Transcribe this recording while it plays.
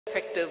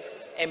effective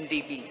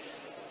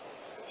MDBs.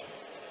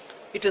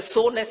 It is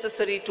so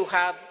necessary to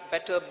have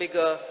better,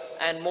 bigger,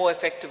 and more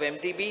effective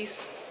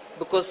MDBs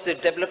because the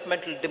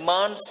developmental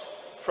demands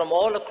from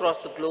all across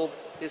the globe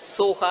is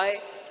so high,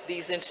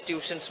 these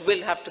institutions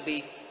will have to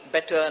be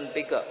better and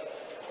bigger.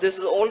 This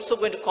is also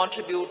going to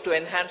contribute to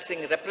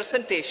enhancing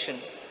representation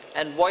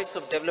and voice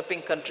of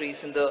developing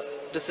countries in the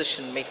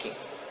decision making.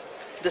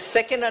 The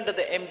second under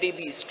the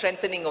MDBs,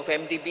 strengthening of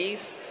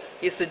MDBs,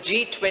 is the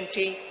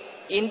G-20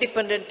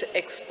 Independent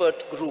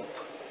Expert Group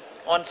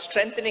on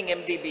strengthening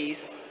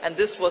MDBs, and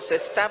this was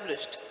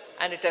established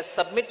and it has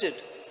submitted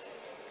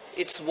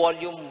its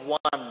volume 1.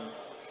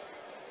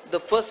 The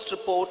first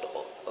report,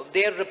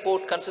 their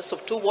report consists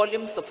of 2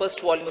 volumes. The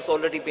first volume has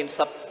already been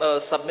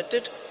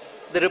submitted.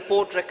 The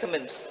report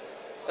recommends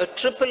a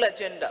triple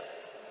agenda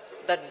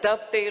that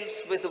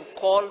dovetails with the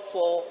call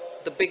for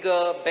the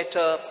bigger,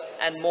 better,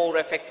 and more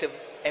effective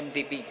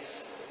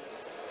MDBs.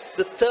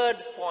 The third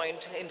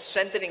point in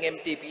strengthening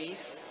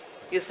MDBs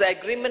is the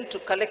agreement to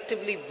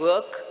collectively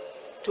work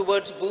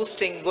towards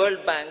boosting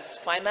World Bank's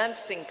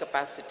financing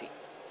capacity.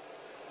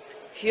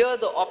 Here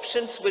the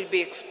options will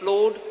be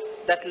explored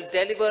that will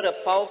deliver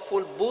a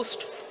powerful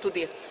boost to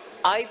the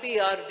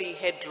IBRD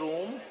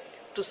headroom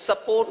to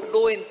support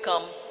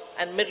low-income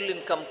and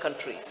middle-income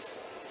countries.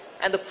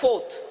 And the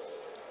fourth,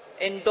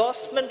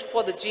 endorsement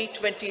for the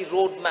G20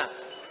 roadmap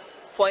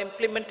for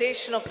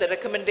implementation of the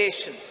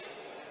recommendations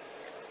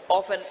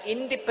of an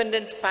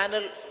independent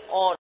panel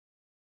on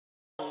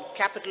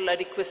capital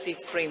adequacy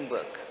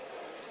framework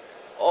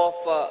of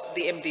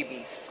the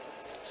MDBs.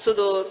 So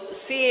the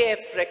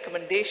CAF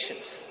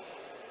recommendations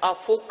are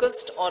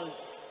focused on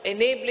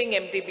enabling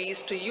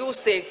MDBs to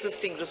use their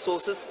existing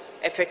resources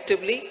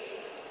effectively.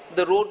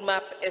 The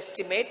roadmap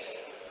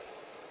estimates,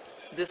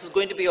 this is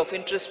going to be of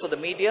interest for the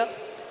media,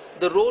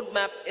 the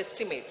roadmap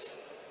estimates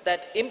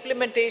that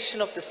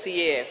implementation of the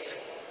CAF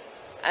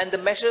and the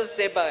measures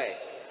thereby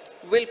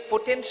will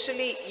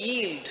potentially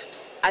yield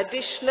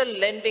additional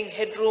lending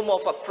headroom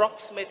of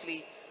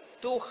approximately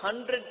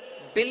 $200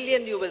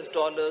 billion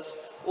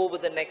over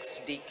the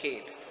next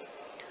decade.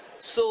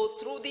 So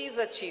through these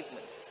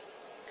achievements,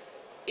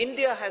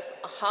 India has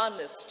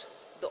harnessed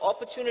the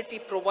opportunity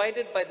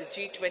provided by the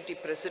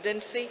G20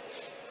 presidency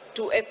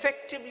to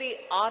effectively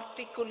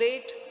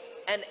articulate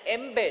and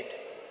embed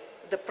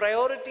the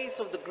priorities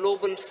of the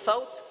global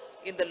South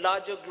in the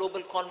larger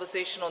global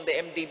conversation on the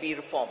MDB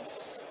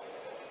reforms.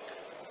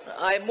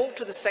 I move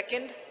to the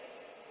second,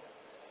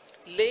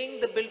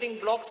 laying the building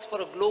blocks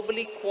for a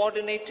globally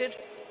coordinated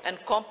and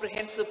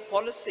comprehensive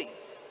policy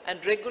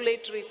and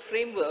regulatory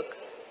framework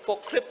for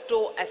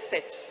crypto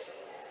assets.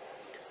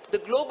 The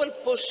global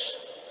push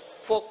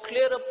for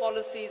clearer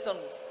policies on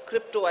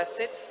crypto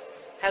assets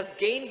has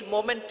gained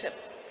momentum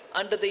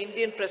under the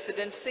Indian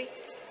presidency,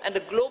 and a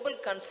global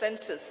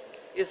consensus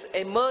is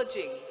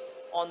emerging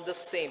on the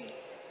same.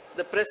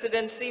 The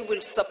presidency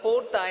will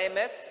support the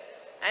IMF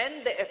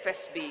and the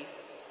FSB,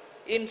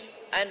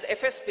 and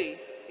FSB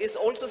is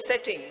also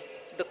setting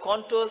the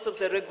contours of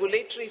the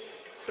regulatory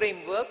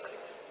framework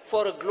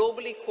for a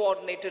globally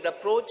coordinated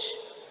approach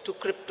to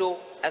crypto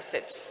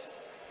assets.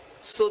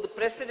 So the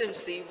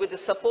presidency, with the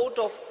support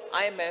of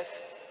IMF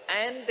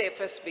and the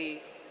FSB,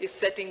 is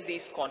setting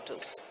these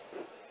contours.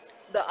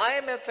 The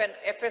IMF and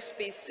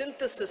FSB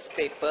synthesis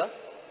paper,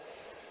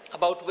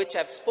 about which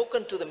I've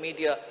spoken to the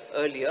media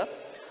earlier,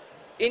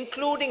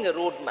 including a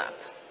roadmap.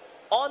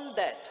 On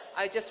that,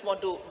 I just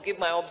want to give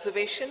my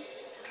observation.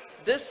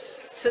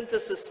 This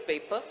synthesis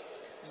paper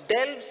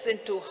delves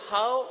into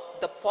how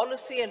the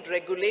policy and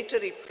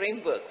regulatory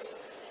frameworks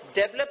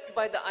developed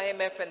by the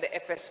IMF and the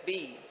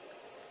FSB,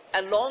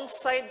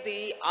 alongside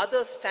the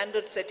other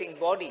standard-setting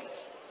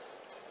bodies,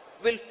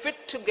 will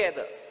fit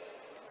together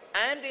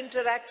and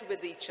interact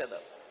with each other.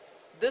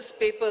 This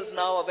paper is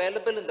now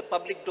available in the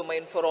public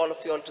domain for all of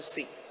you all to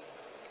see.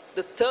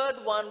 The third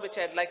one, which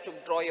I'd like to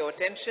draw your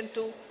attention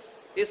to,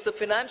 is the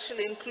financial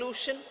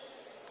inclusion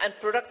and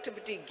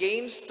productivity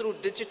gains through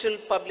digital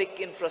public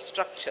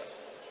infrastructure.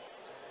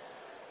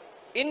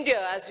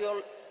 India, as you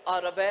all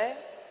are aware,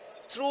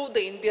 through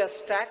the India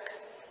Stack,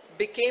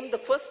 became the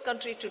first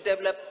country to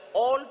develop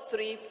all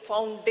 3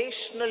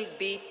 foundational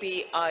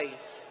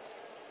DPIs: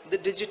 the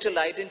digital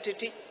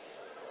identity,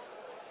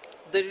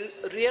 the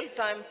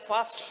real-time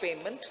fast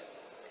payment,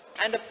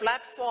 and a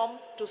platform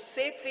to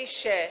safely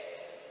share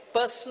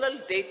personal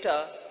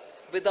data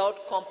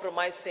without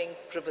compromising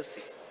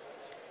privacy.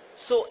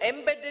 So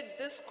embedded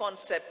this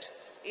concept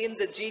in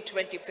the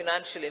G20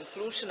 financial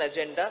inclusion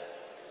agenda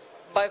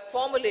by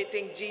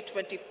formulating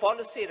G20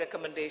 policy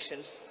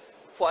recommendations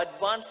for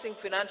advancing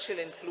financial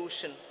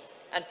inclusion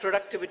and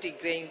productivity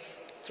gains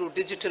through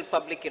digital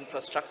public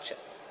infrastructure.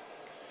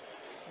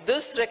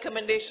 This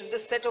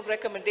set of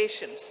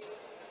recommendations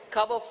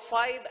cover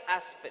 5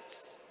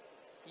 aspects: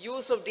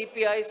 use of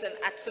DPIs and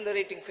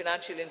accelerating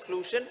financial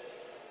inclusion,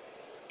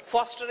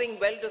 fostering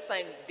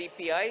well-designed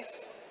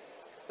DPIs,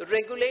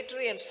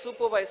 regulatory and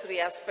supervisory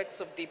aspects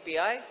of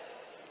DPI,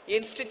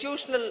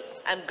 institutional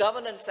and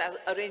governance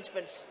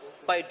arrangements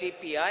by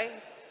DPI,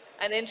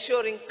 and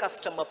ensuring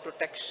customer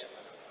protection.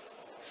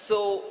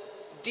 So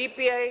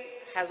DPI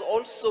has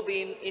also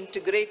been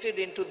integrated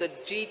into the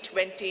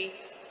G-20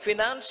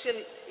 Financial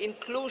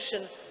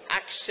Inclusion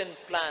Action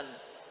Plan,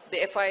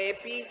 the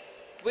FIAP,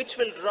 which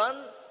will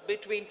run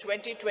between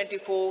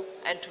 2024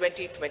 and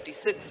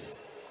 2026.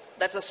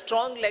 That's a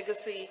strong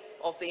legacy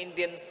of the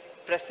Indian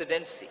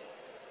presidency.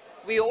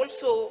 We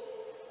also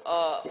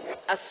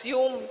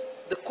assume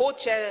the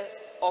co-chair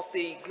of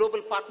the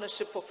Global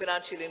Partnership for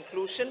Financial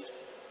Inclusion,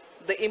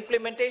 the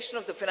implementation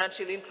of the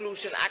Financial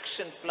Inclusion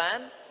Action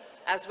Plan,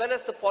 as well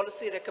as the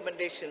policy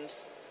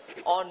recommendations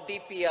on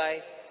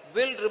DPI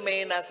will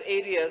remain as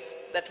areas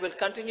that will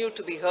continue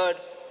to be heard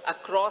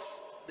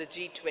across the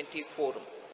G20 forum.